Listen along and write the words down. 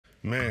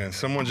Man,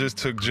 someone just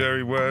took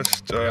Jerry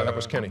West. Yeah, that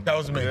was Kenny. That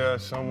was me. Yeah,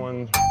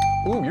 someone.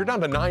 Ooh, you're down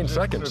to 9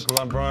 seconds. Took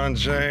LeBron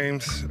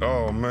James.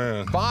 Oh,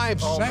 man.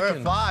 5 seconds.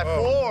 Man, 5,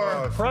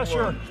 4.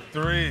 Pressure.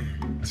 3,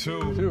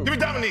 2. Give me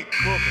Dominique.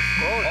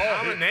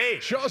 Dominique.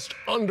 Just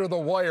under the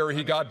wire,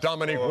 he got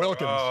Dominique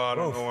Wilkins. Oh, I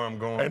don't know where I'm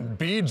going. And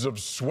beads of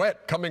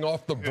sweat coming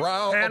off the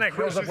brow. Panic.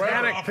 It was a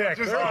panic pick.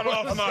 Just got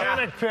off my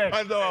Panic pick.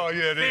 I know,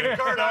 yeah. Stephen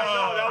Kerr,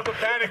 that was a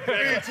panic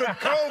pick. He took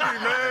Kobe,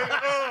 man.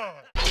 Oh.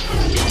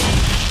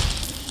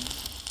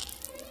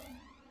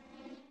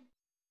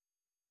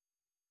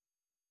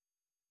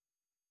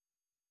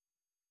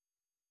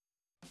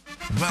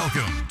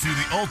 Welcome to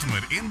the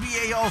Ultimate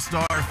NBA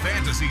All-Star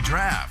Fantasy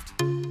Draft.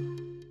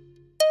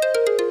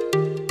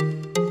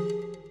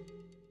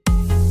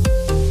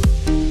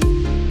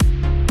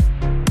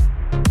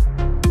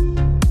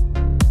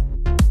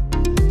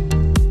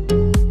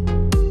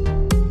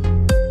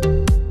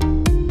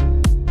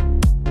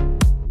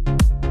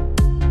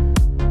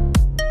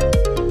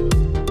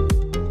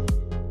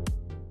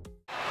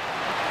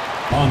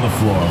 On the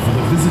floor for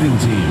the visiting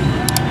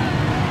team.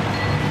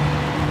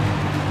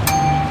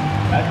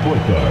 At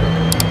point guard,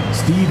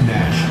 Steve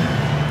Nash.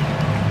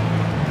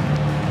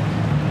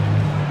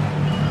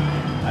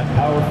 At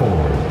power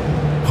forward,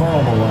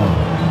 Karl Malone.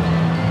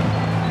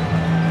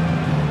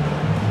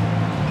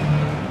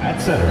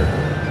 At center,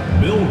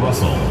 Bill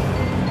Russell.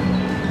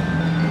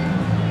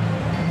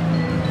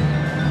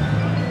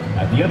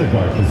 At the other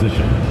guard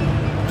position,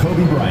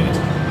 Kobe Bryant.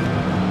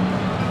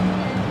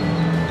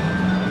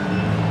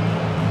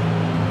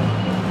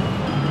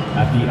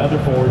 At the other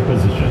forward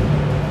position,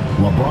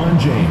 LeBron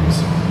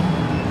James.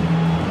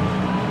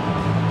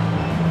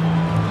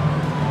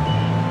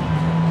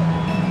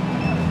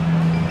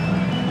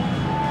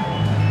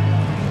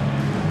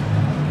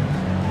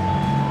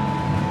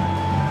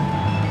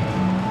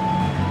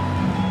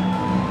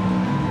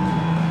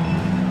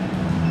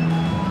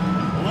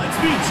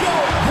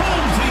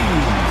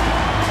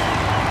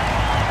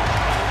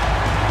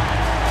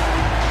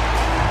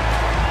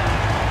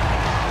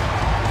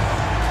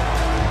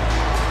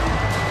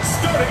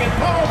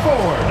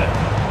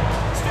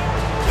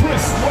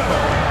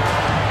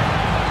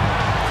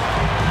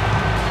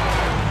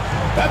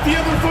 At the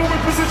other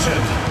forward position,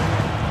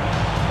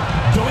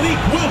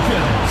 Dwayne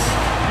Wilkins.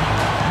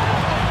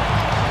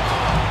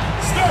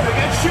 Starting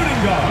at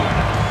shooting guard,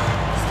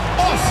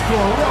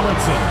 Oscar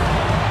Robertson.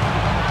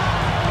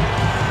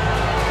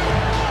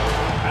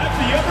 At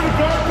the other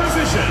guard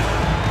position,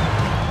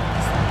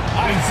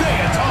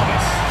 Isaiah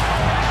Thomas.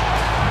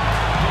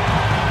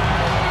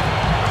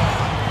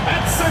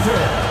 At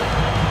center,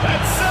 at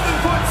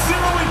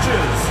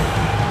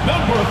 7'0",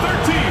 number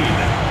 13,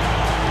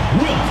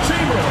 Wilt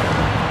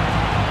Chamberlain.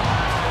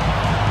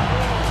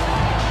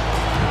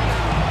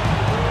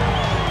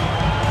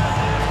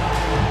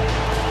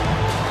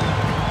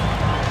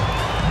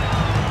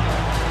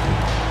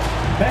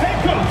 The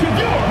head coach of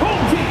your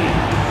home team.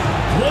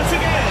 Once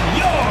again,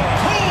 your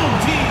home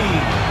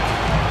team.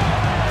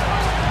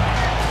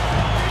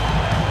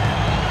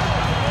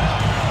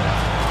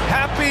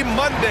 Happy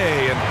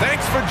Monday, and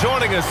thanks for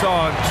joining us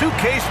on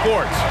 2K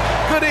Sports.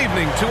 Good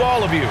evening to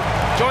all of you.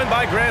 Joined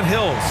by Grant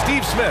Hill,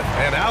 Steve Smith,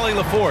 and Allie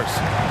LaForce.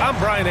 I'm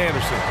Brian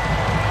Anderson.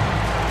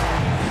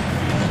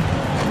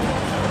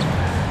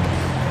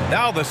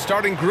 Now the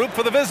starting group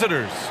for the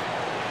visitors.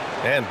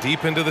 And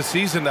deep into the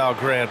season now,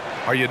 Grant,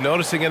 are you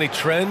noticing any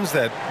trends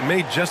that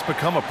may just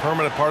become a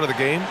permanent part of the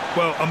game?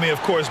 Well, I mean,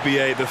 of course,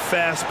 BA, the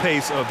fast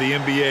pace of the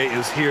NBA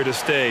is here to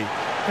stay.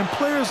 And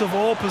players of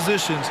all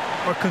positions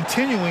are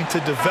continuing to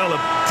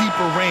develop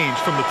deeper range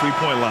from the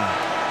three-point line.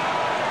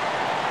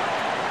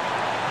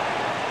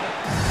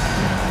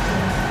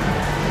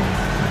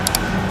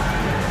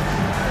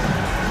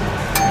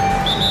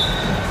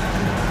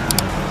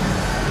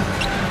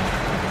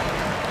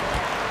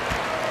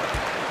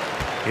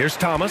 Here's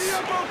Thomas.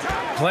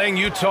 Playing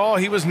Utah,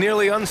 he was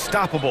nearly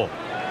unstoppable.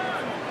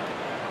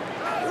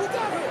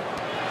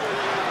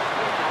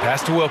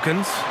 Pass to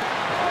Wilkins.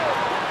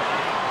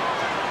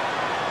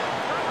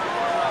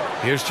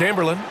 Here's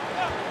Chamberlain.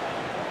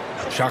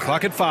 Shot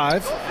clock at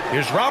 5.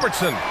 Here's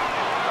Robertson.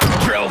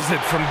 Drills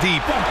it from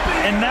deep.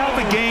 And now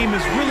the game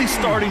is really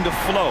starting to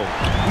flow.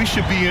 We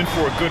should be in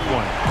for a good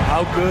one.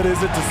 How good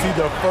is it to see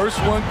the first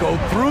one go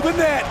through the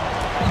net?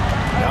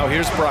 Now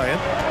here's Bryant.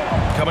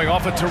 Coming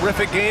off a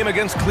terrific game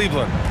against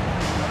Cleveland.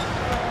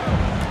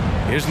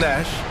 Here's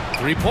Nash.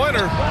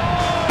 Three-pointer.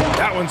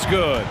 That one's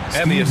good.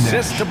 And the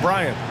assist to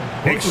Bryant.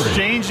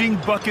 Exchanging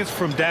buckets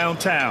from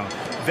downtown.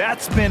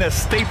 That's been a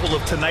staple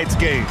of tonight's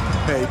game.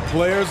 Hey,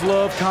 players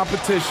love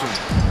competition,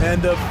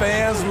 and the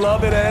fans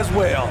love it as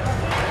well.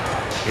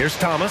 Here's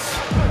Thomas.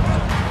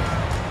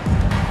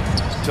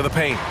 To the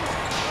paint.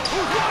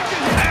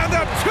 And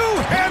a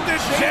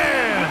two-handed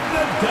jam.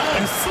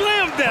 And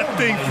slammed that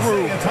thing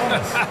through.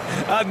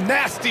 A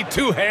nasty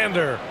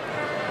two-hander.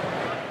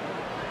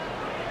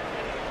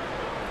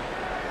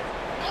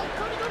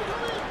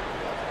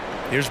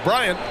 Here's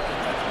Bryant.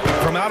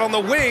 From out on the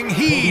wing,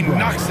 he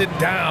knocks it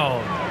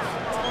down.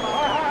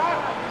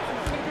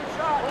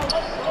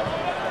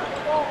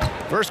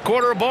 First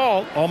quarter of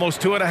ball,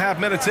 almost 2.5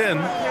 minutes in.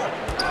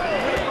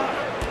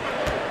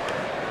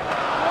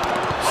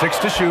 6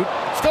 to shoot.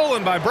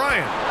 Stolen by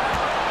Bryant.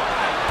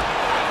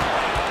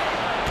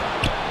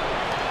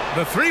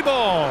 The 3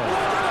 ball.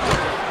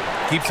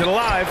 Keeps it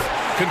alive.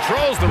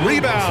 Controls the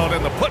rebound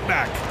and the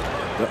putback.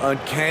 The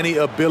uncanny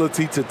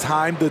ability to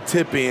time the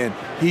tip in.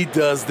 He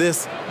does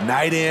this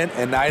night in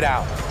and night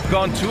out.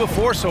 Gone 2 of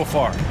 4 so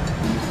far.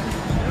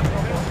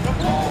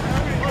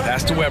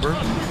 Pass to Weber.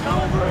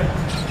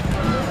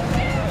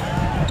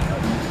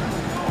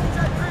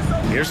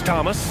 Here's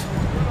Thomas.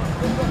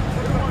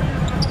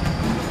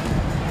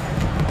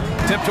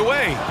 Tipped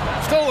away.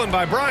 Stolen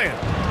by Bryant.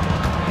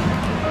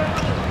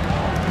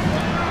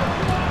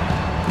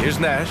 Here's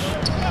Nash.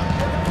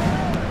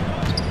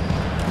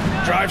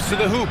 Drives to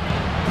the hoop.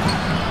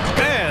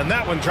 And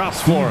that one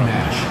drops for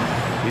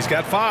him. He's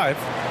got 5.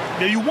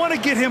 Now you want to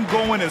get him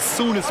going as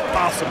soon as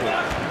possible.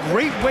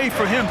 Great way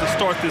for him to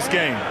start this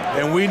game.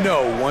 And we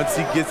know once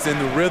he gets in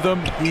the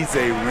rhythm, he's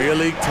a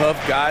really tough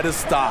guy to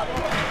stop.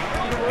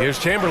 Here's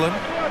Chamberlain.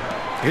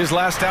 His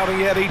last outing,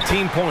 he had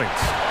 18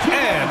 points.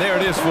 And there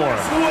it is for him.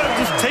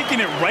 Just taking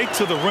it right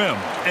to the rim,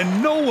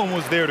 and no one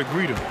was there to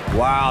greet him.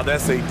 Wow,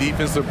 that's a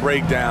defensive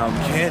breakdown.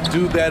 Can't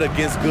do that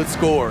against good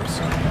scores.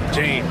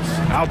 James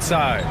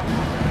outside.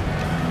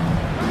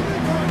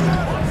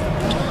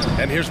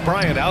 And here's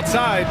Bryant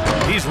outside.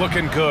 He's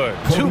looking good.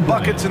 2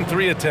 buckets in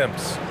 3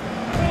 attempts.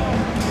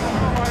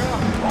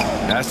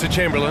 Pass to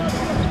Chamberlain.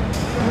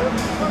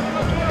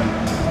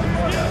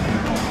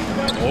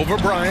 Over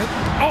Bryant.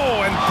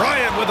 Oh, and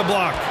Bryant with a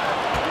block.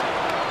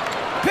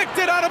 Picked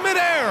it out of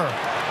midair.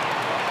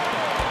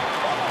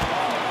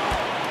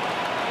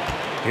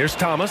 Here's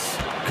Thomas,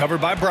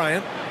 covered by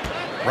Bryant.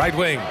 Right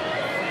wing.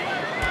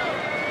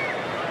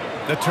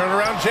 The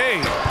turnaround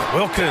Jay.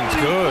 Wilkins,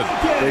 good.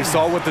 They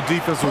saw what the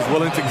defense was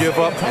willing to give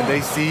up, and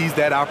they seized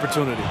that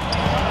opportunity.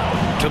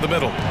 To the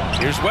middle.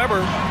 Here's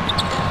Weber.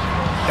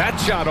 That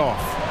shot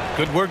off.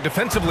 Good work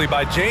defensively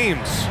by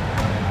James.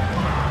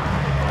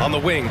 On the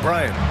wing,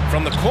 Bryant.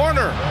 From the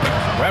corner.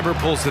 Weber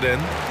pulls it in.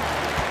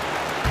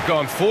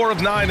 Gone 4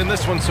 of 9 in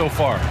this one so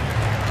far.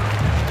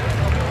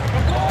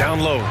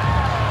 Down low.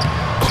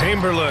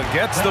 Chamberlain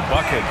gets the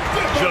bucket.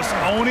 Just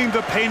owning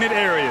the painted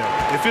area.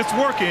 If it's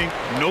working,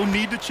 no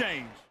need to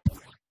change.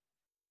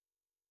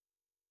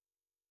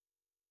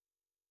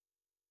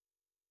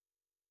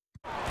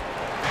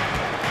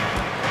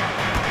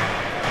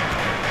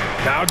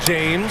 Now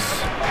James.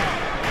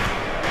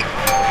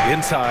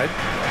 Inside.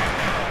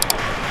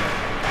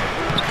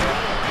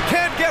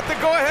 Can't get the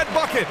go-ahead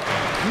bucket.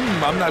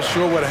 I'm not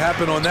sure what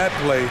happened on that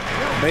play.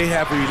 May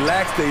have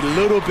relaxed a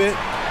little bit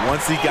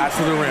once he got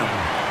to the rim.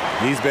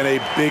 He's been a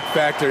big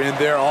factor in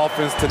their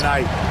offense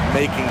tonight,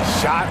 making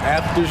shot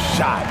after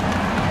shot.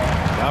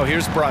 Now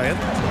here's Bryant.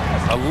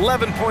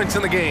 11 points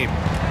in the game.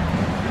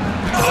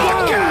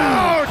 Look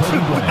out!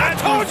 I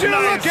told you to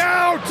look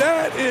out!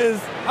 That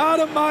is out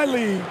of my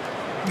league.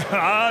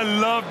 I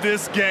love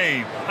this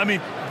game. I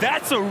mean,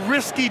 that's a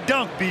risky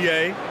dunk,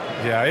 B.A.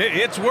 Yeah,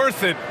 it's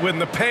worth it when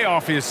the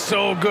payoff is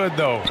so good,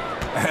 though.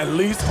 At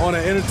least on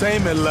an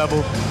entertainment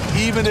level,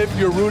 even if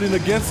you're rooting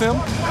against him,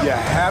 you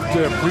have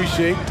to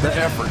appreciate the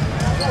effort.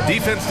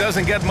 Defense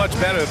doesn't get much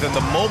better than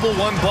the mobile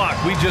 1 block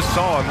we just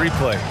saw on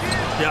replay.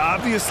 Yeah,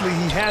 obviously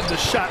he had the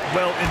shot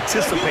well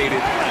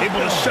anticipated, able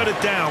to shut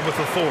it down with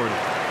authority.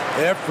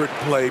 Effort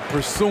play,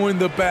 pursuing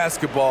the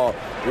basketball.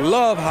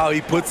 Love how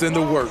he puts in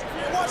the work.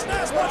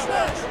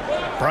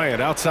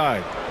 Bryant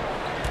outside.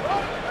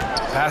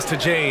 Pass to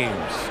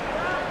James.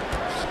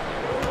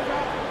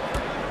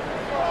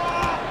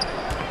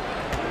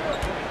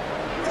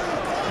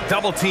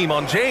 Double team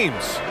on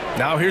James.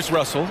 Now here's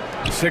Russell.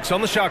 6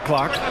 on the shot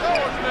clock.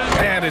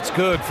 And it's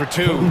good for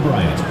 2.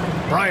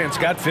 Bryant's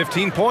got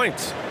 15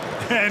 points.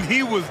 And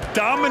he was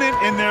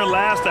dominant in their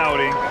last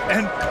outing.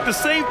 And the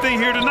same thing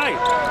here tonight.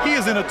 He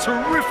is in a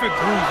terrific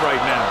groove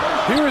right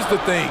now. Here's the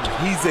thing.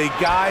 He's a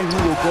guy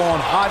who will go on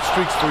hot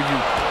streaks for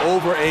you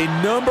over a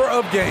number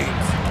of games.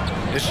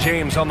 It's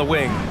James on the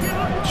wing.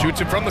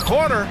 Shoots it from the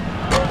corner.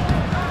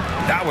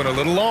 That one a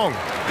little long.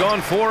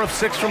 Gone 4 of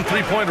 6 from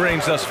 3-point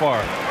range thus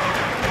far.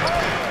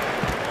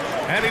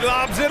 And he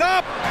lobs it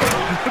up.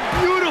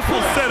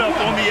 Beautiful setup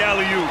on the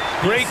alley-oop.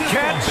 Great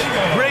catch,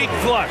 great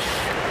flush.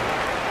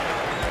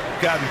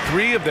 Gotten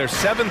 3 of their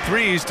 7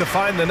 threes to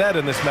find the net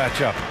in this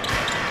matchup.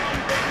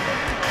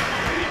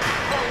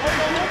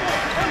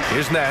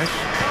 Here's Nash.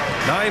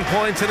 9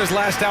 points in his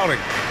last outing.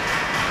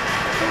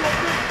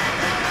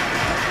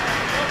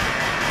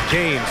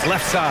 James,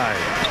 left side.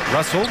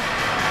 Russell.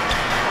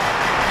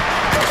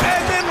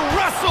 And then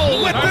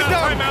Russell with the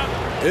dunk.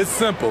 It's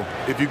simple.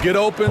 If you get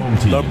open,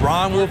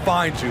 LeBron will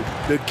find you.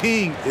 The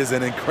king is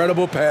an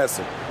incredible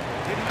passer.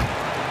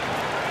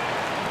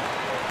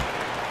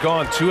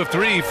 Gone 2 of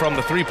 3 from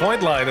the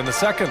 3-point line in the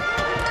second.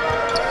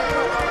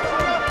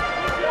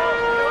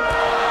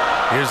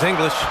 Here's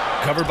English,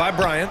 covered by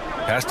Bryant.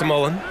 Pass to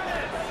Mullen.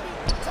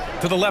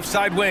 To the left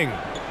side wing.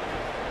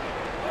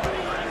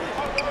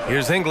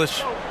 Here's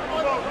English.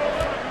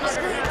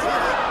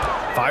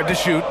 5 to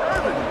shoot.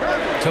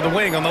 To the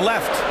wing on the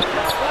left.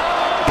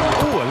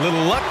 Ooh, a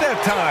little luck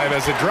that time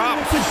as it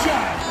drops.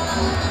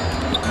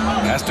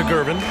 Pass to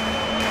Gervin.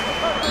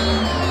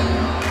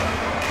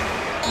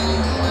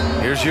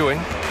 Here's Ewing,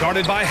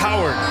 guarded by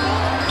Howard.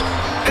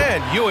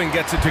 And Ewing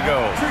gets it to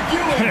go.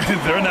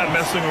 They're not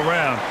messing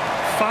around.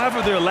 5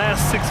 of their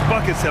last 6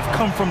 buckets have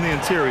come from the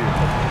interior.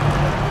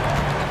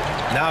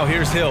 Now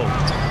here's Hill.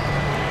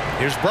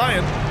 Here's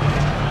Bryant.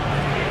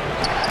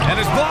 And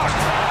it's blocked.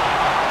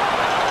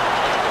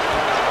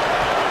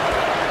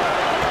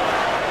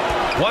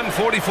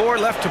 1:44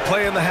 left to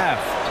play in the half.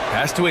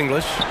 Pass to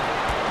English.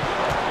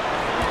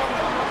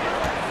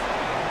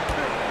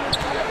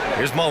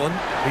 Here's Mullen.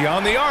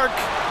 Beyond the arc.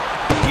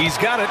 He's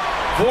got it.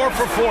 4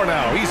 for 4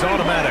 now. He's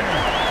automatic.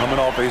 Coming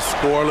off a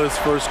scoreless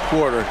first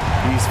quarter,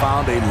 he's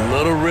found a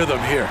little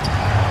rhythm here.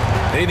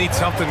 They need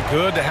something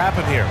good to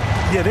happen here.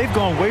 Yeah, they've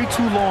gone way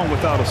too long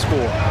without a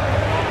score.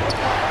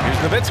 Here's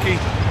Nowitzki.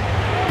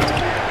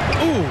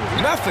 Ooh,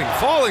 nothing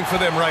falling for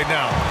them right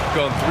now.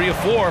 Gone 3 of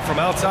 4 from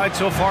outside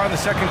so far in the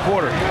second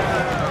quarter.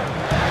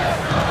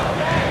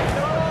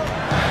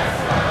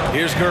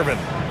 Here's Gervin,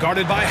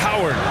 guarded by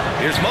Howard.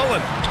 Here's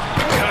Mullen.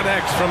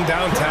 Connects from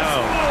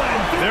downtown.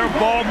 Their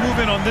ball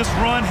movement on this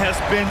run has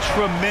been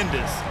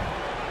tremendous.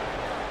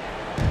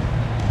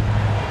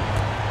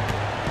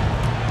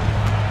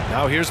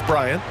 Now here's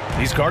Bryant.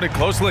 He's guarded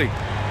closely.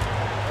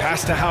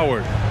 Pass to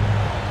Howard.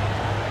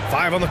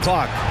 5 on the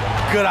clock.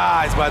 Good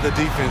eyes by the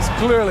defense.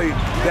 Clearly,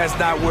 that's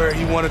not where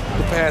he wanted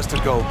the pass to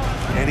go,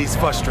 and he's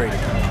frustrated.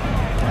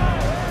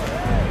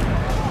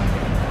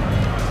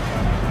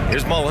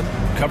 Here's Mullen,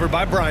 covered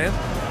by Bryant.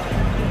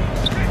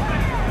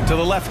 To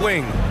the left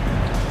wing.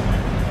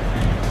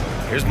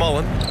 Here's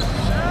Mullen.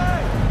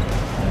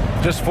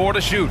 Just 4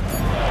 to shoot.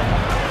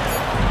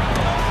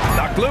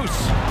 Knocked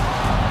loose.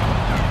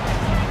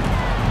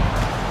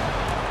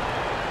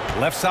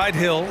 Left side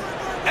Hill.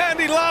 And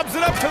he lobs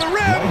it up to the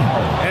rim.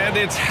 And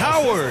it's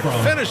Howard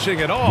finishing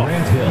it off.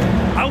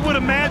 I would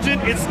imagine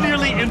it's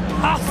nearly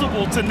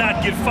impossible to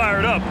not get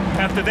fired up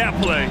after that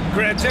play.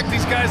 Grant, check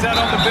these guys out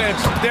on the bench.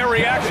 Their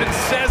reaction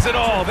says it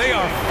all. They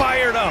are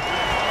fired up.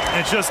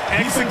 And just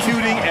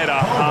executing at a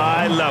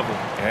high level.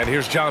 And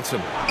here's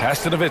Johnson.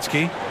 Pass to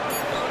Nowitzki.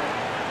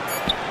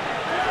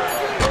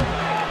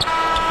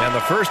 And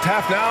the first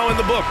half now in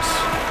the books.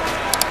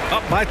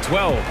 Up by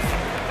 12.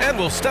 And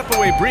we'll step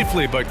away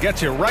briefly, but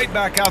get you right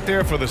back out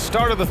there for the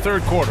start of the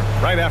third quarter,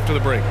 right after the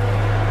break.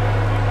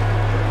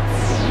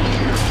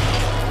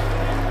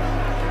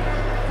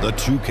 The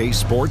 2K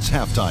Sports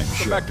Halftime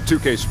Show. Back to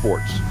 2K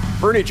Sports.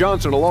 Ernie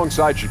Johnson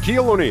alongside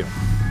Shaquille O'Neal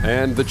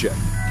and the Jet,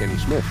 Kenny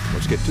Smith.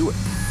 Let's get to it.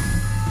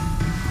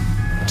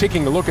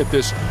 Taking a look at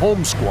this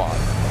home squad.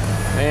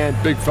 And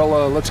big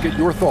fella, let's get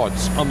your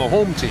thoughts on the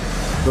home team.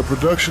 The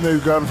production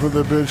they've gotten from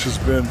their bench has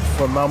been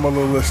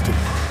phenomenalistic.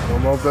 I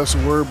don't know if that's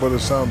a word, but it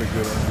sounded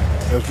good.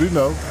 As we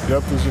know,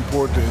 depth is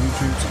important to any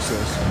team's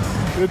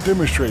success. They're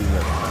demonstrating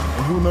that.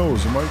 And who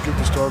knows, it might give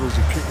the starters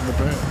a kick in the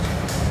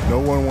pants. No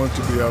one wants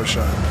to be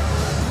outshined.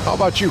 How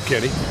about you,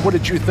 Kenny? What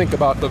did you think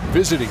about the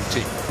visiting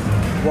team?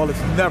 Well,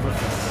 it's never.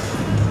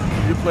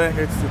 You're playing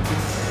against a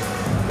team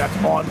that's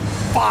on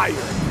fire.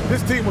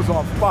 This team was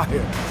on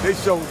fire. They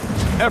showed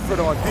effort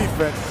on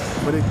defense,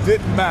 but it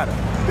didn't matter.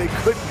 They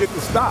couldn't get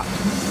the stop.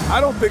 I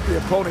don't think the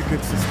opponent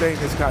could sustain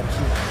this kind of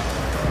shooting.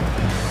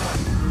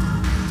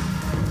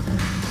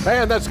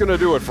 And that's going to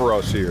do it for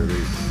us here.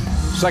 The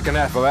second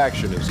half of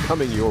action is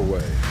coming your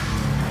way.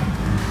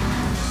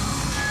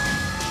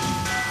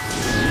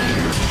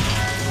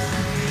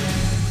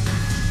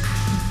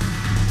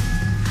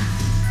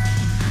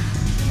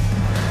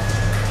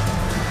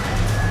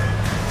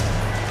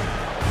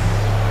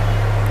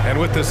 And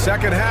with the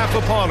second half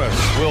upon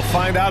us, we'll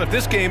find out if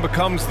this game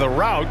becomes the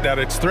rout that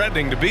it's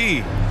threatening to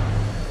be.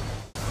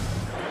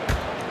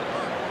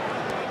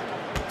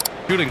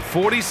 Shooting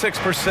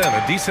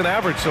 46%, a decent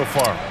average so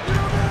far.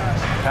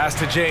 Pass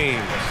to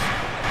James.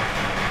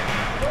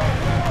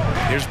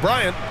 Here's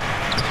Bryant.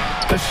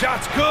 The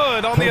shot's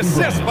good on the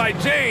assist by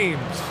James.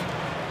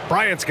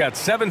 Bryant's got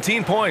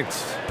 17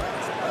 points.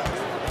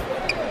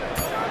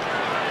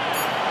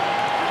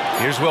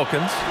 Here's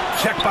Wilkins.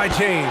 Check by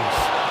James.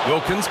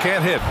 Wilkins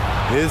can't hit.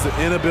 His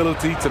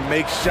inability to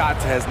make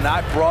shots has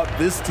not brought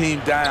this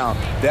team down.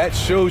 That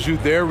shows you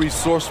their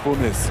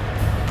resourcefulness.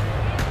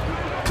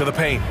 To the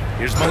paint.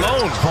 Here's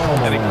Malone.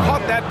 And he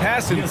caught that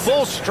pass in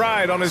full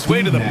stride on his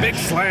way to the big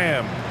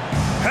slam.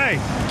 Hey,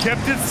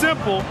 kept it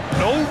simple.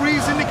 No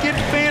reason to get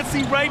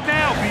fancy right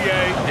now,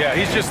 BA. Yeah,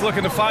 he's just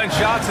looking to find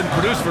shots and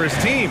produce for his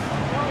team.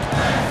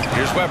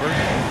 Here's Weber.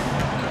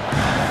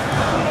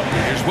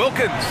 Here's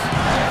Wilkins.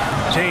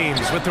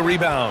 James with the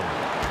rebound.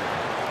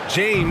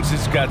 James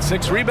has got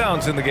 6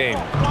 rebounds in the game.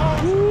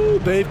 Ooh,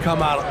 they've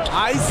come out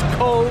ice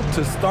cold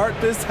to start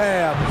this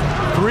half.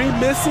 3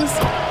 misses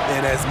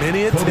and as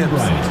many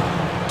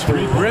attempts.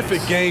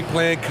 Terrific game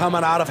plan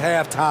coming out of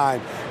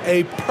halftime.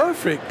 A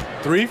perfect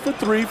 3 for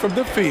 3 from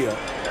the field.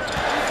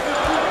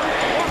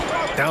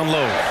 Down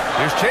low.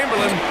 Here's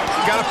Chamberlain.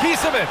 Got a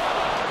piece of it.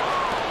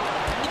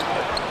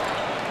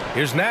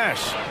 Here's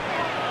Nash.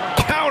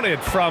 Counted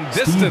from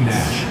distance.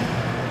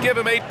 Give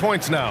him 8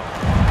 points now.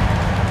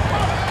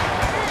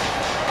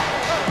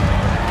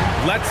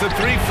 Lets the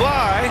three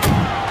fly.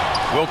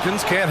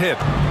 Wilkins can't hit.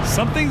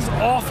 Something's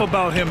off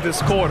about him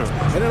this quarter.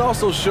 And it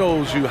also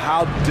shows you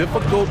how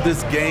difficult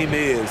this game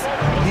is.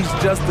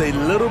 He's just a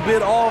little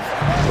bit off,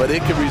 but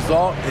it can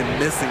result in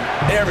missing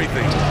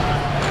everything.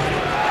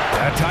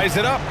 That ties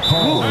it up.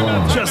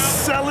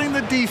 Just selling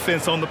the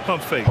defense on the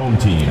pump fake.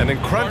 And in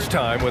crunch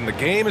time, when the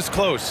game is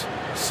close,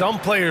 some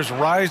players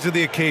rise to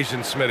the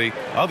occasion, Smitty.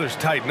 Others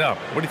tighten up.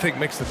 What do you think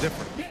makes the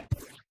difference?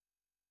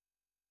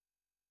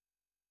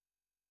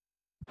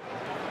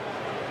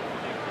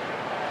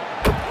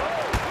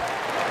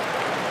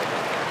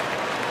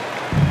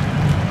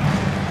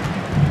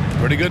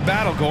 Pretty good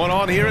battle going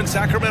on here in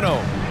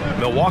Sacramento.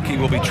 Milwaukee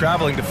will be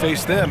traveling to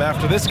face them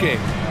after this game.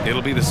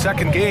 It'll be the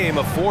second game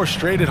of 4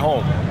 straight at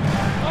home.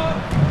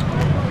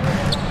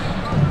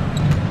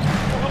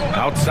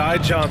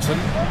 Outside Johnson.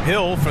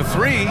 Hill for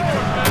 3.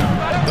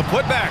 The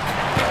putback.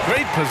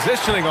 Great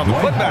positioning on the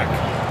putback.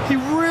 He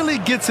really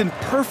gets in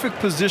perfect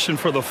position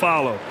for the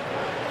follow.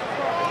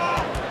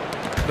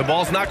 The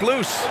ball's knocked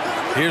loose.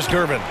 Here's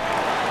Gervin.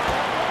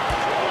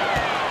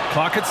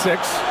 Clock at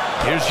 6.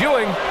 Here's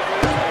Ewing.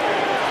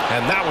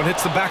 And that one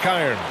hits the back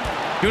iron.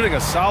 Shooting a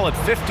solid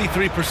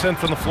 53%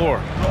 from the floor.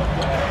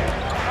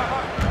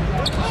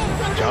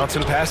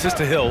 Johnson passes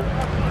to Hill.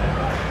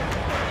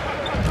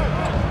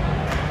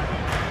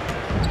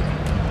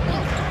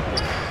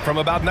 From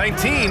about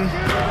 19.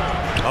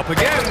 Up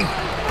again.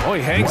 Oh,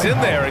 he hangs in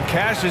there and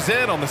cashes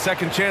in on the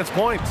second chance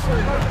points.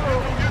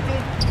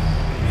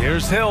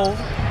 Here's Hill.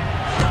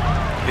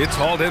 It's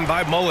hauled in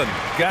by Mullen.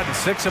 Gotten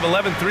 6 of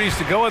 11 threes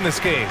to go in this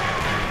game.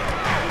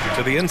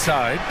 To the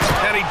inside,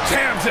 and he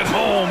jams it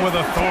home with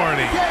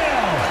authority.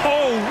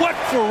 Oh, what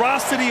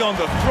ferocity on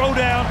the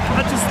throwdown.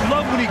 I just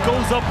love when he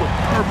goes up with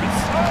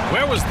purpose.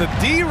 Where was the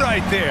D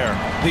right there?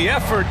 The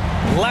effort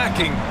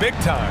lacking big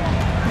time.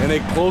 In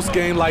a close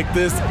game like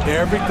this,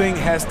 everything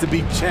has to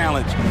be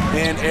challenged,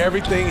 and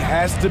everything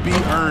has to be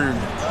earned.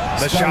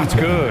 The shot's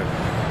good.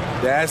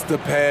 That's the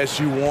pass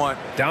you want.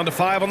 Down to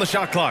 5 on the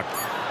shot clock.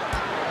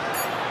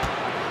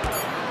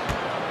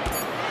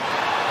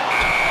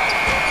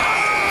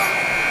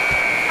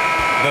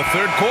 The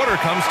third quarter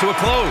comes to a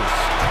close.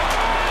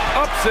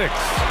 Up 6.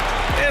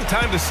 And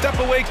time to step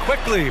away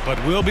quickly, but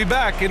we'll be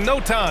back in no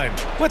time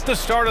with the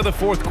start of the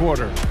fourth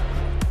quarter.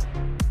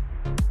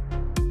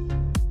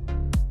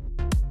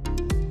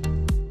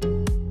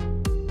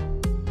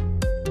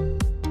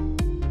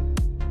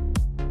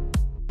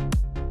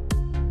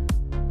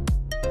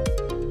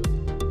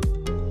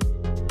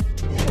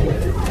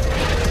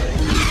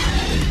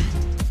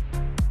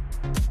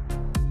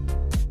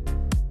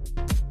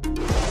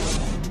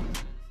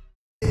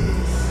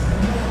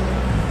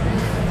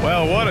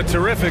 What a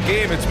terrific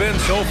game it's been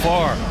so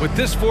far, with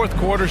this fourth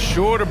quarter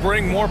sure to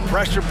bring more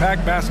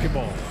pressure-packed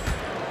basketball.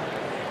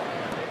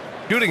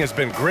 Shooting has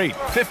been great,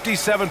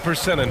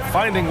 57%, and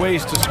finding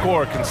ways to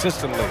score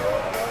consistently.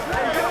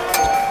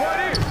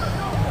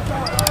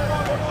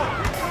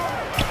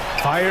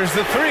 Fires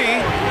the 3.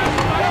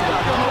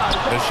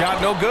 The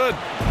shot no good.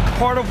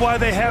 Part of why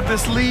they have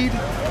this lead,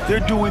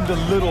 they're doing the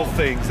little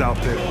things out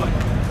there.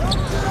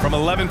 From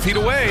 11 feet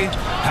away,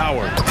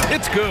 Howard.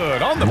 It's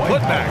good on the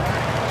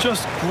putback.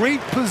 Just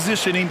great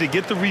positioning to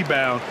get the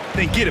rebound,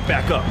 then get it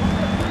back up.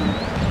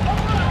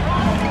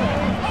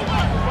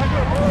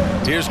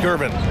 Here's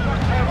Gervin.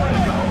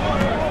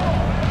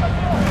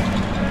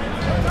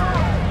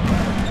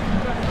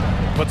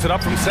 Puts it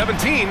up from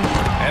 17,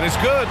 and it's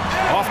good.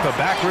 Off the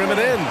back rim and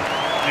in.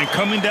 And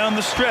coming down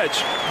the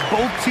stretch,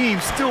 both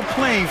teams still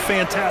playing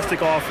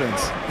fantastic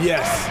offense.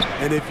 Yes,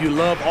 and if you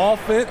love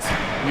offense,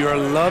 you're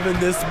loving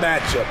this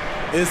matchup.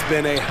 It's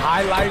been a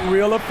highlight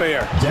reel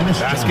affair.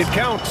 Basket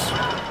counts.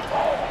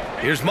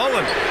 Here's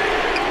Mullen.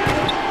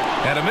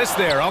 And a miss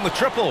there on the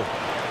triple.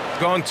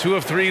 Gone 2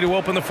 of 3 to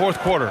open the fourth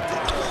quarter.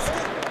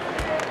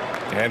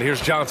 And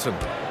here's Johnson.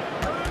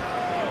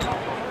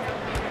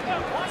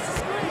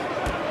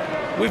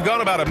 We've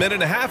gone about a minute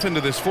and a half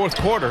into this fourth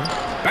quarter.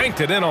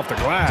 Banked it in off the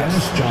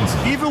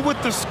glass. Even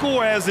with the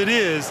score as it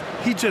is,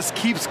 he just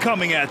keeps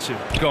coming at you.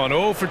 Gone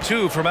 0 for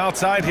 2 from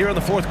outside here in the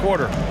fourth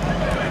quarter.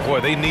 Boy,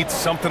 they need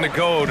something to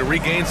go to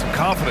regain some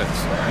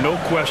confidence. No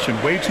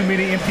question. Way too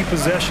many empty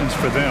possessions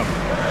for them.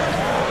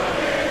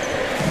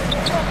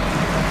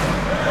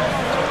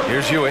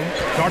 Here's Ewing,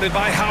 guarded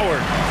by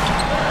Howard.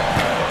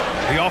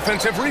 The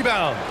offensive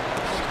rebound.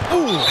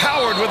 Ooh,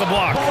 Howard with a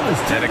block.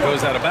 And it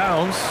goes out of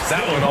bounds.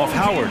 That one off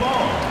Howard.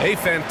 A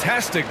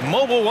fantastic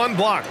mobile 1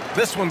 block.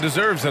 This one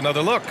deserves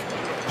another look.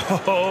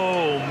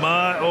 Oh,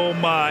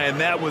 my.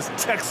 And that was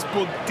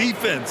textbook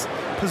defense.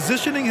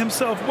 Positioning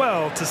himself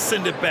well to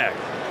send it back.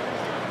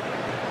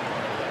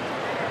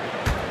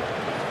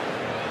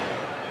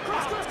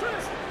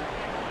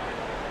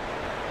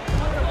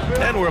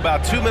 And we're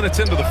about 2 minutes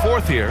into the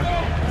fourth here.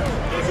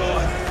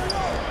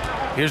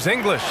 Here's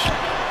English.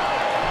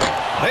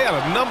 They had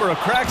a number of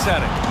cracks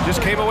at it.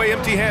 Just came away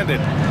empty-handed.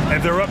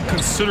 And they're up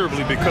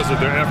considerably because of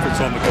their efforts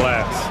on the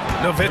glass.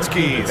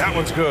 Nowitzki, that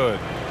one's good.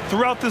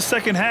 Throughout the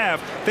second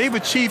half, they've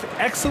achieved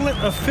excellent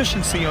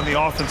efficiency on the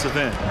offensive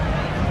end.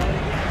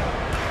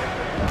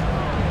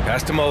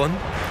 Pass to Mullen,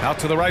 out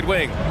to the right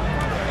wing.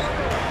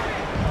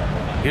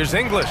 Here's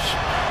English.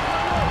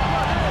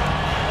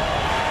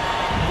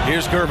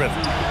 Here's Gervin.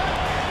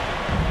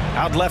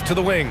 Out left to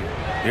the wing.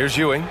 Here's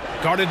Ewing,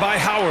 guarded by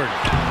Howard.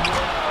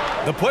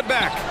 The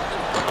putback.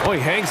 Oh, he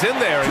hangs in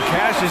there and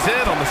cashes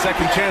in on the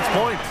second chance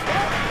point.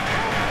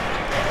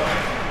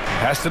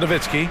 Pass to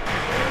Nowitzki.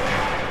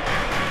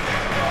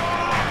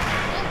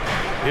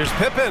 Here's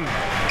Pippen.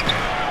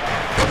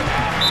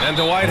 And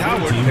Dwight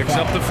Howard picks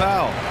up the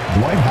foul.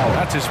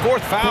 That's his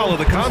fourth foul of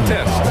the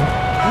contest.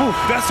 Ooh,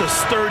 that's a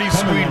sturdy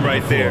screen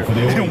right there.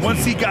 And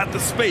once he got the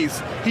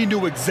space, he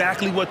knew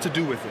exactly what to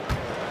do with it.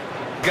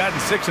 Gotten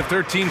 6 of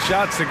 13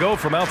 shots to go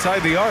from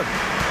outside the arc.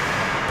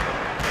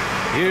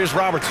 Here's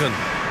Robertson.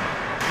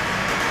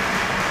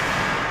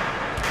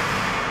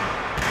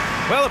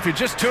 Well, if you're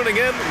just tuning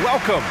in,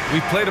 welcome.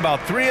 We've played about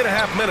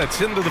 3.5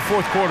 minutes into the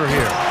fourth quarter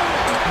here.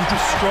 A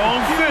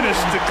strong finish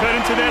to cut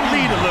into that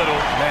lead a little.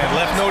 Man,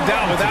 left no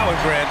doubt with that one,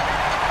 Grant.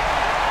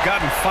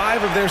 Gotten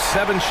 5 of their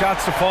 7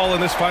 shots to fall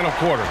in this final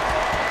quarter.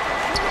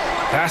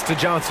 Pass to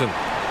Johnson.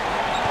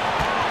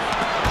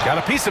 Got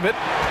a piece of it.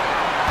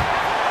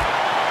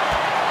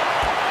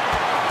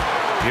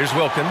 Here's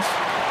Wilkins.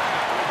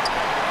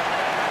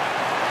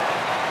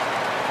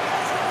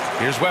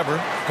 Here's Weber,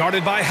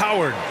 guarded by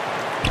Howard.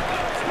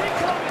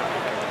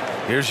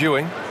 Here's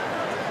Ewing.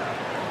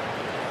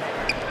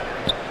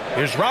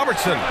 Here's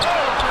Robertson.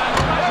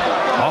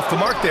 Off the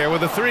mark there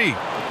with a 3.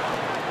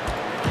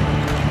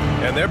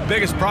 And their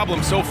biggest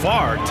problem so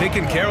far,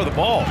 taking care of the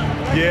ball.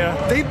 Yeah,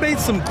 they've made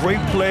some great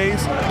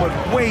plays, but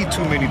way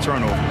too many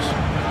turnovers.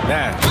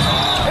 Nash.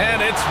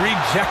 And it's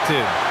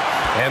rejected.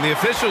 And the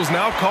officials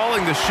now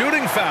calling the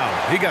shooting foul.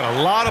 He got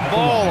a lot of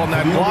ball on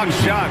that blocked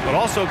shot, but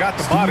also got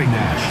the body.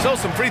 So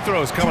some free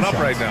throws coming up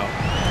right now.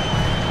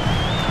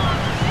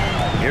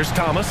 Here's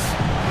Thomas.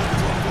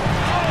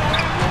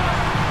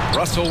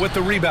 Russell with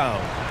the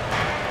rebound.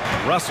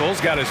 Russell's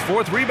got his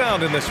 4th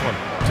rebound in this one.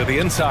 To the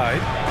inside.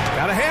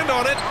 Got a hand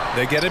on it.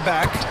 They get it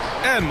back.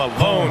 And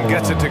Malone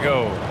gets it to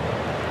go.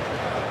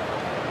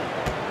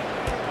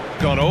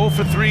 Gone 0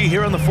 for 3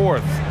 here in the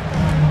 4th.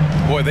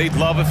 Boy, they'd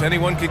love if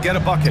anyone could get a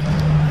bucket.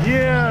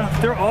 Yeah,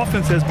 their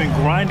offense has been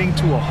grinding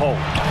to a halt.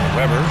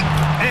 Weber.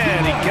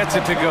 And he gets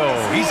it to go.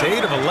 He's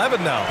 8 of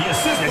 11 now.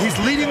 Yeah, he's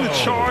leading the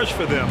charge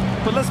for them.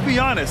 But let's be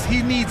honest,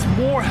 he needs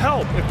more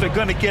help if they're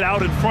going to get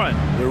out in front.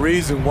 The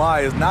reason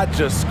why is not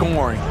just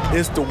scoring,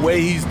 it's the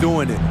way he's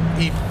doing it.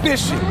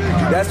 Efficient.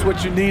 That's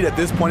what you need at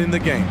this point in the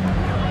game.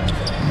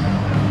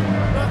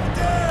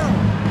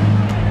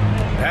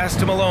 Pass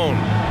to Malone.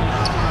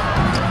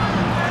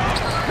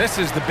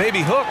 Misses the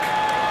baby hook.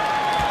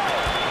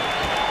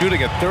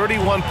 Shooting at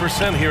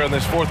 31% here in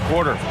this 4th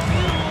quarter.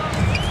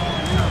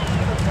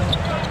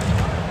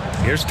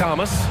 Here's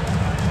Thomas.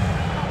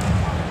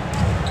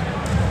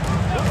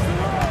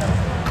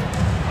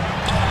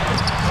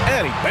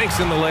 And he banks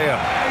in the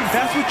layup.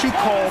 That's what you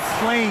call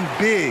playing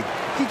big.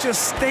 He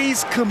just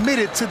stays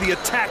committed to the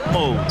attack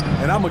mode.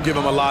 And I'm going to give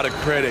him a lot of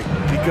credit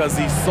because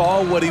he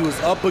saw what he was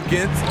up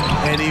against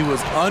and he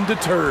was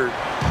undeterred.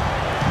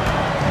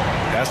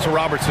 Pass to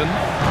Robertson.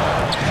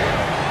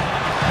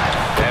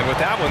 And with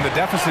that one, the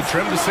deficit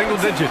trimmed to single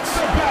digits.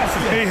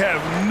 They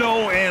have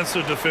no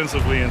answer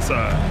defensively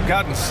inside.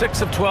 Gotten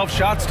 6 of 12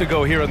 shots to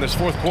go here in this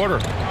 4th quarter.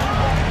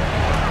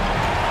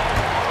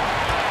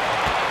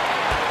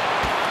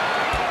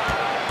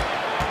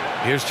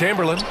 Here's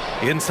Chamberlain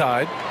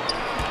inside.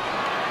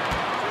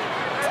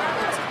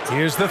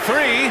 Here's the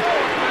 3.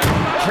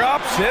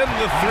 Drops in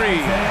the 3.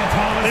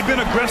 They've been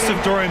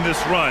aggressive during this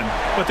run,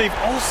 but they've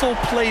also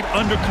played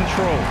under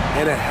control.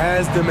 And it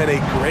has them in a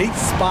great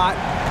spot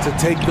to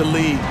take the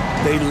lead.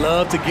 They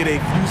love to get a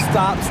few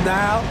stops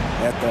now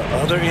at the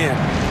other end.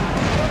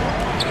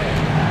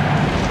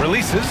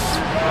 Releases.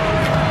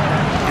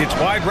 It's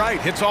wide right,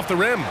 hits off the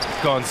rim.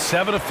 Gone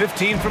 7 of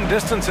 15 from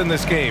distance in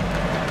this game.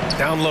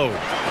 Down low.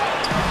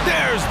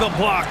 There's the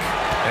block.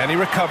 And he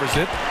recovers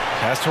it.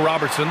 Pass to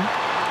Robertson.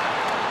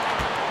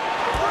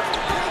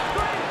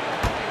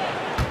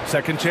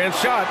 Second chance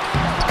shot.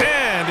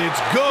 And it's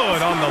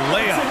good on the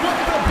layup.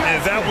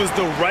 And that was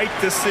the right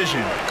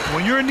decision.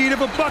 When you're in need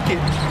of a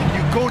bucket,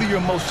 you go to your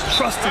most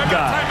trusted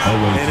guy.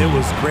 And it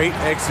was great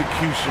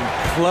execution.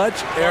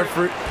 Clutch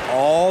effort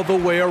all the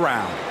way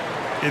around.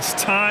 It's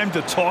time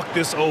to talk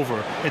this over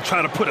and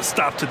try to put a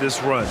stop to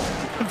this run.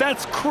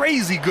 That's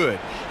crazy good.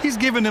 He's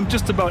given them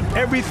just about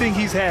everything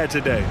he's had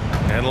today.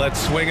 And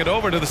let's swing it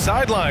over to the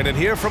sideline and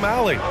hear from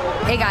Allie.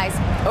 Hey guys,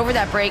 over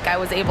that break I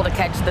was able to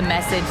catch the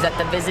message that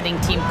the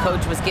visiting team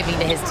coach was giving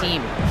to his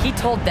team. He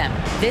told them,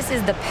 this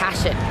is the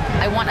passion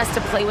I want us to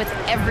play with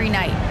every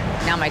night.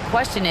 Now my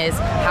question is,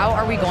 how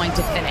are we going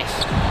to finish?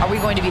 Are we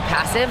going to be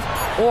passive,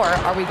 or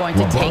are we going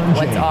to take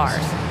what's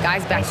ours?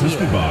 Guys, back to you.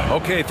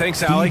 Okay,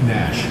 thanks, Allie.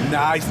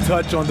 Nice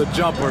touch on the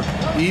jumper.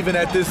 Even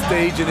at this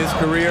stage in his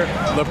career,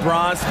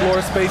 LeBron's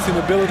floor spacing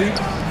ability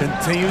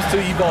continues to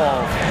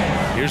evolve.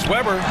 Here's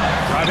Weber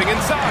driving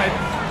inside.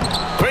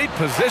 Great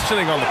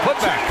positioning on the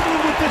putback.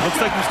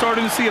 Looks like we're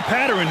starting to see a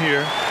pattern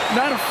here.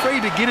 Not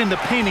afraid to get in the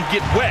paint and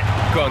get wet.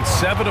 Gone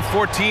 7 of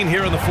 14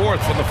 here in the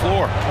fourth from the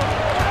floor.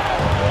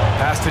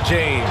 Pass to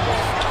James.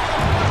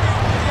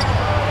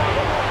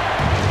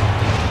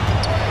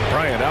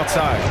 Bryant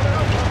outside.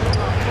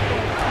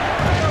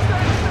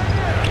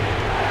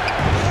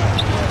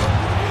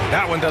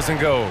 That one doesn't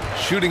go.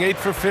 Shooting 8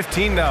 for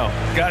 15 now.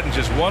 Gotten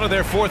just one of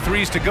their 4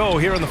 threes to go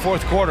here in the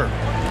fourth quarter.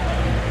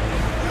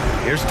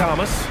 Here's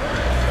Thomas.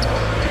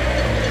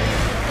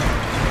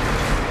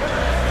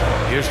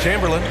 Here's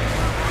Chamberlain.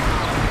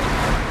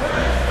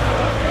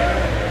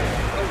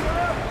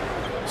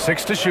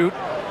 6 to shoot.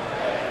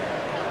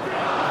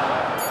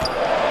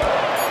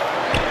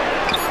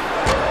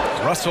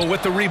 Russell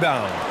with the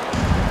rebound.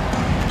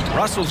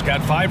 Russell's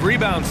got 5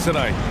 rebounds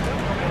tonight.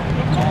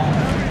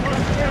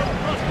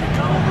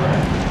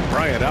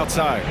 Bryant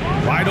outside.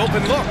 Wide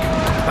open look.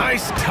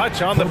 Nice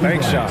touch on the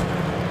bank shot.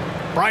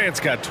 Bryant's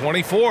got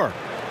 24.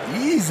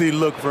 Easy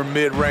look from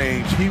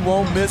mid-range. He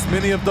won't miss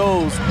many of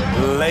those.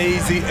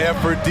 Lazy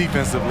effort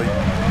defensively.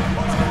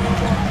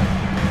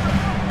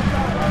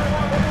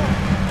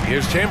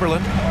 Here's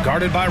Chamberlain,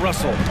 guarded by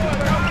Russell.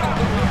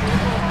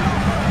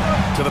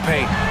 To the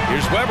paint.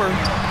 Here's Weber.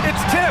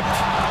 It's tipped.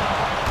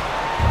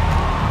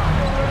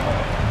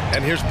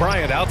 And here's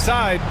Bryant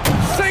outside.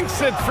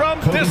 Sinks it from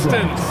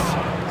distance.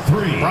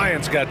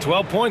 Bryant's got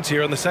 12 points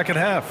here in the second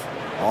half.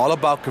 All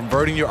about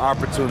converting your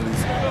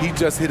opportunities. He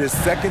just hit his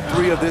second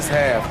 3 of this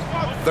half,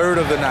 3rd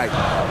of the night.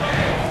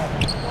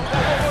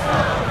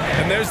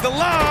 And there's the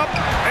lob,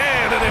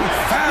 and an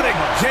emphatic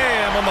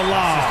jam on the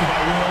lob.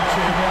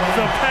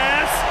 The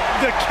pass,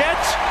 the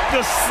catch,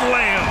 the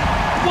slam.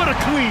 What a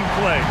clean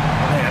play.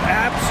 Man,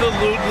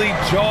 absolutely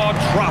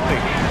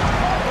jaw-dropping.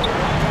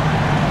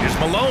 Here's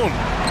Malone.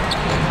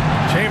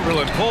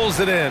 Chamberlain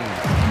pulls it in.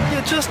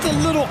 Yeah, just a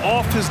little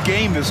off his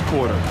game this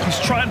quarter. He's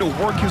trying to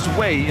work his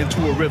way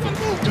into a rhythm.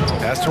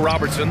 Pass to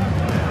Robertson.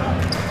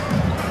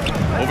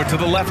 Over to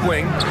the left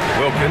wing.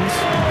 Wilkins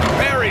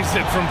buries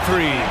it from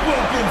 3.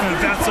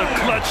 That's a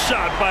clutch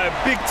shot by a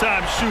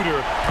big-time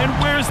shooter. And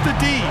where's the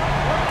D?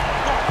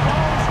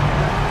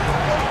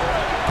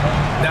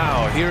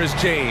 Now, here is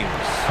James.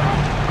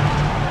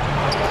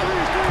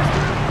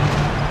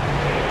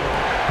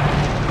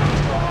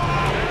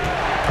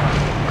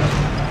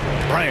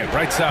 Bryant,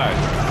 right side.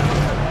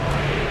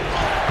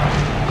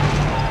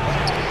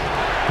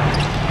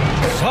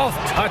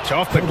 Soft touch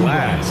off the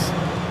glass.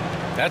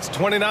 That's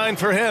 29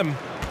 for him.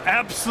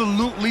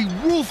 Absolutely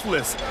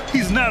ruthless.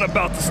 He's not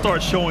about to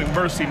start showing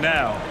mercy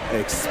now.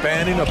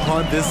 Expanding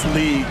upon this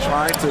lead,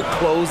 trying to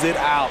close it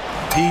out.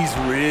 He's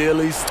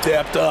really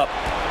stepped up.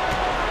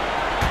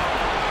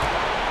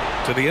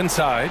 To the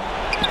inside.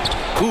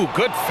 Ooh,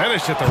 good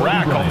finish at the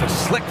rack off the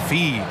slick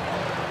feed.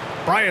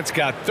 Bryant's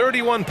got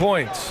 31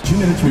 points.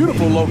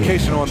 Beautiful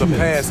location on the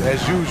pass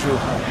as usual.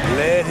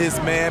 Led his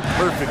man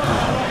perfectly.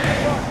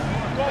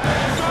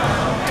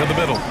 To the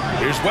middle.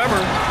 Here's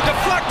Weber.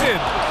 Deflected.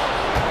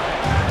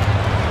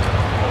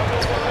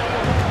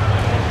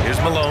 Here's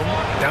Malone.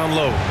 Down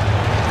low.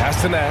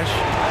 Pass to Nash.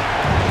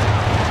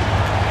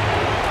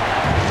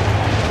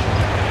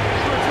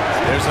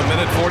 There's a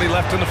minute 40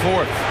 left in the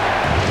fourth.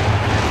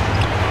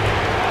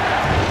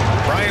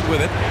 Bryant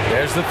with it.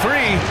 There's the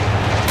 3.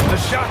 The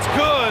shot's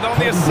good on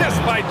the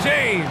assist by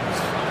James.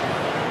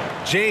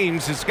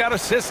 James has got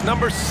assist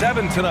number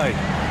 7 tonight.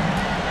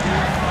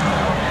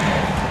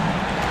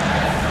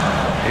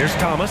 Here's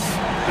Thomas.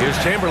 Here's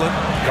Chamberlain,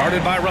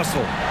 guarded by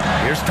Russell.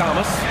 Here's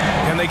Thomas.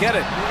 Can they get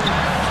it?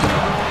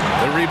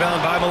 The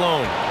rebound by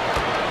Malone.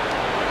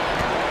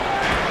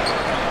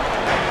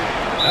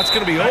 That's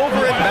going to be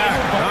over and back.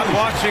 Not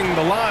watching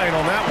the line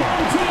on that one.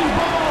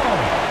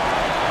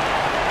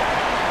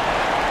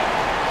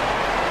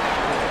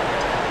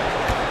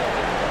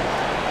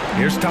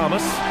 Here's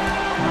Thomas.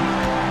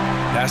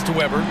 Pass to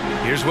Weber.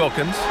 Here's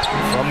Wilkins.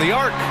 From the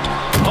arc.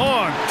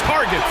 On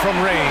target from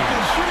range.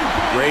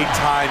 Great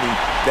timing.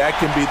 That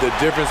can be the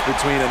difference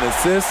between an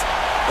assist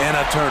and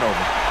a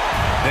turnover.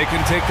 They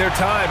can take their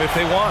time if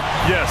they want.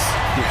 Yes,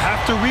 you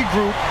have to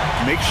regroup.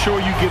 Make sure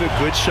you get a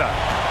good shot.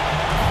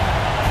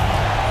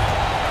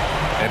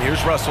 And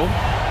here's Russell.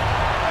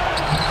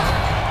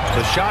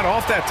 The shot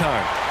off that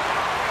time.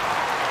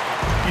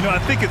 You know, I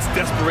think it's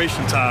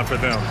desperation time for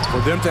them. For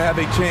them to have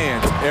a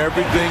chance,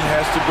 everything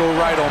has to go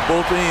right on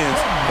both ends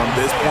from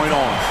this point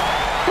on.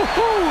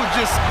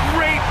 Just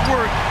great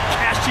work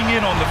cashing in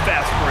on the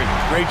fast break.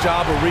 Great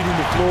job of reading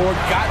the floor,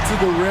 got to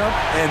the rim,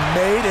 and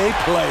made a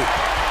play.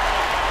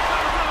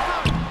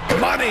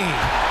 Money!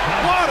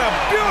 What a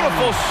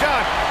beautiful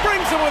shot!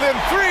 Brings him within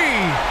 3.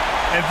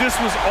 And this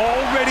was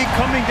already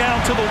coming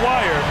down to the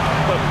wire,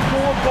 but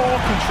poor ball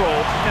control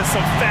and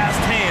some fast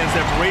hands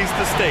have raised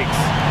the stakes.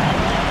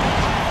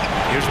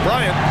 Here's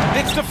Bryant.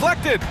 It's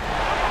deflected.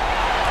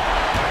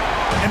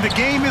 And the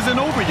game isn't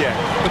over yet,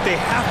 but they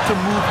have to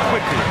move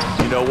quickly.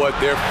 You know what?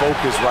 Their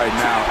focus right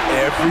now,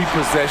 every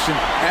possession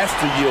has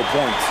to yield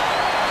points.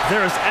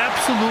 There is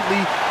absolutely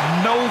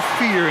no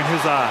fear in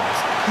his eyes.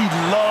 He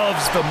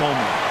loves the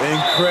moment.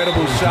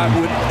 Incredible shot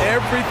with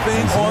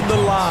everything on the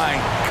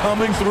line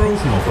coming through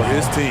for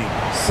his team.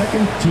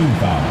 Second team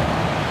foul.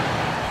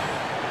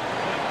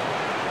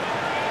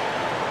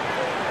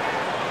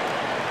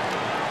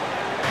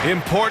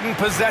 Important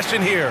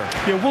possession here.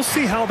 Yeah, we'll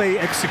see how they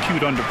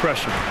execute under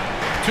pressure.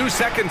 2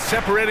 seconds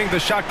separating the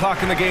shot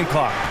clock and the game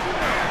clock.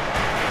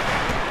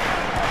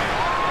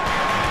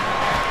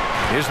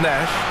 Here's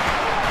Nash.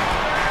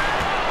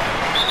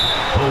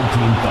 Home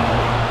team foul.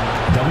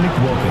 Dominic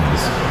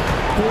Wilkins.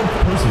 4th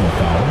personal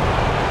foul.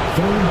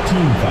 3rd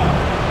team foul.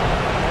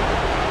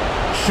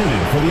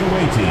 Shooting for the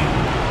away team.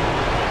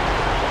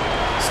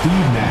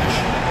 Steve Nash.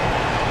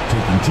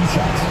 Taking 2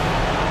 shots.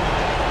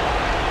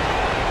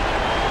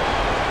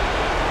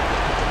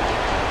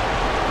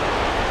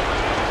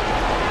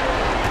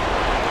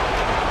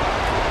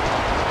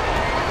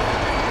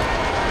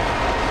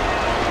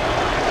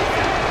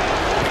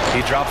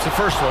 He drops the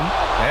first one,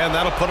 and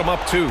that'll put him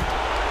up 2.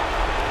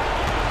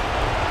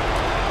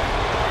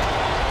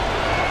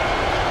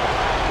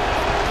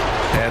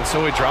 And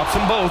so he drops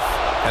them both,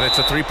 and it's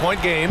a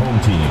 3-point game.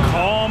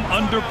 Calm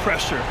under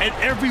pressure, and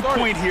every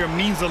point here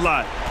means a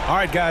lot. All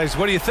right, guys,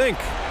 what do you think?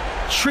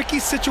 Tricky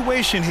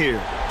situation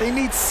here. They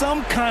need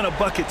some kind of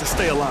bucket to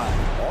stay alive.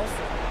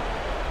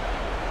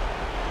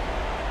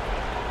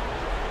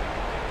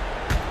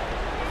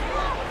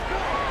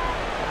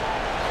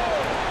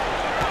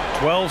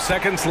 12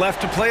 seconds left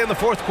to play in the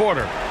 4th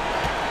quarter.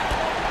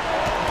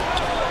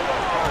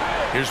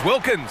 Here's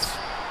Wilkins.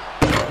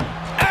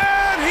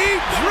 And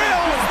he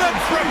drills the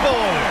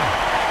triple.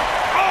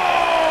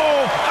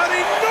 Oh, an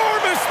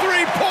enormous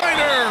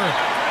three-pointer.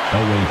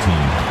 Away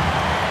team.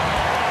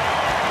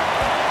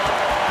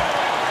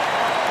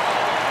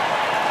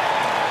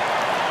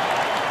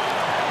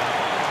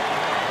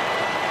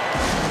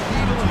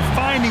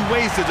 Finding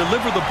ways to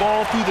deliver the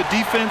ball through the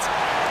defense.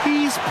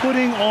 He's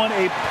putting on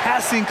a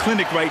passing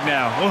clinic right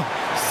now. Oh,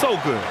 so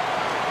good.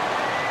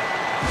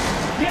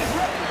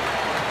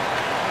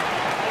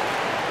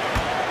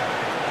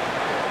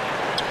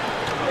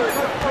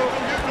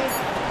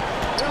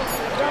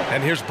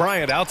 And here's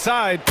Bryant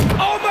outside.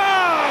 Oh,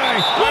 my!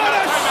 What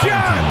a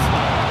shot!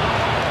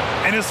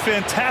 And his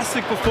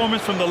fantastic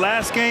performance from the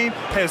last game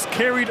has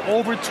carried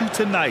over to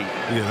tonight.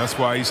 Yeah, that's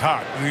why he's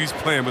hot. He's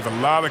playing with a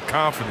lot of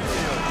confidence.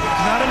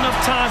 Not enough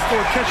time for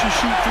a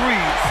catch-and-shoot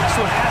three,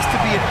 so it has to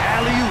be an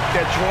alley-oop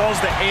that draws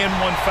the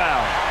and-1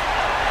 foul.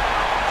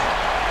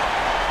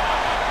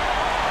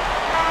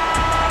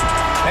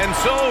 And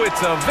so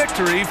it's a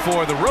victory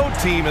for the road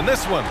team in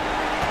this one.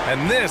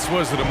 And this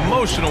was an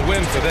emotional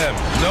win for them,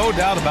 no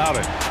doubt about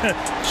it.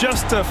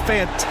 Just a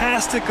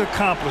fantastic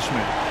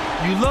accomplishment.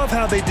 You love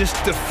how they just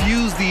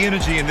diffuse the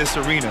energy in this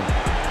arena.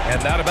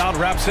 And that about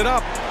wraps it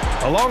up.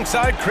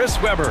 Alongside Chris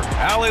Webber,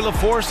 Allie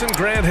LaForce, and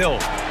Grant Hill,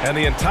 and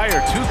the entire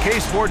 2K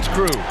Sports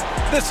crew,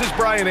 this is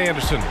Brian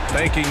Anderson,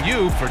 thanking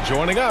you for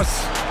joining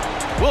us.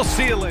 We'll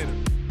see you later.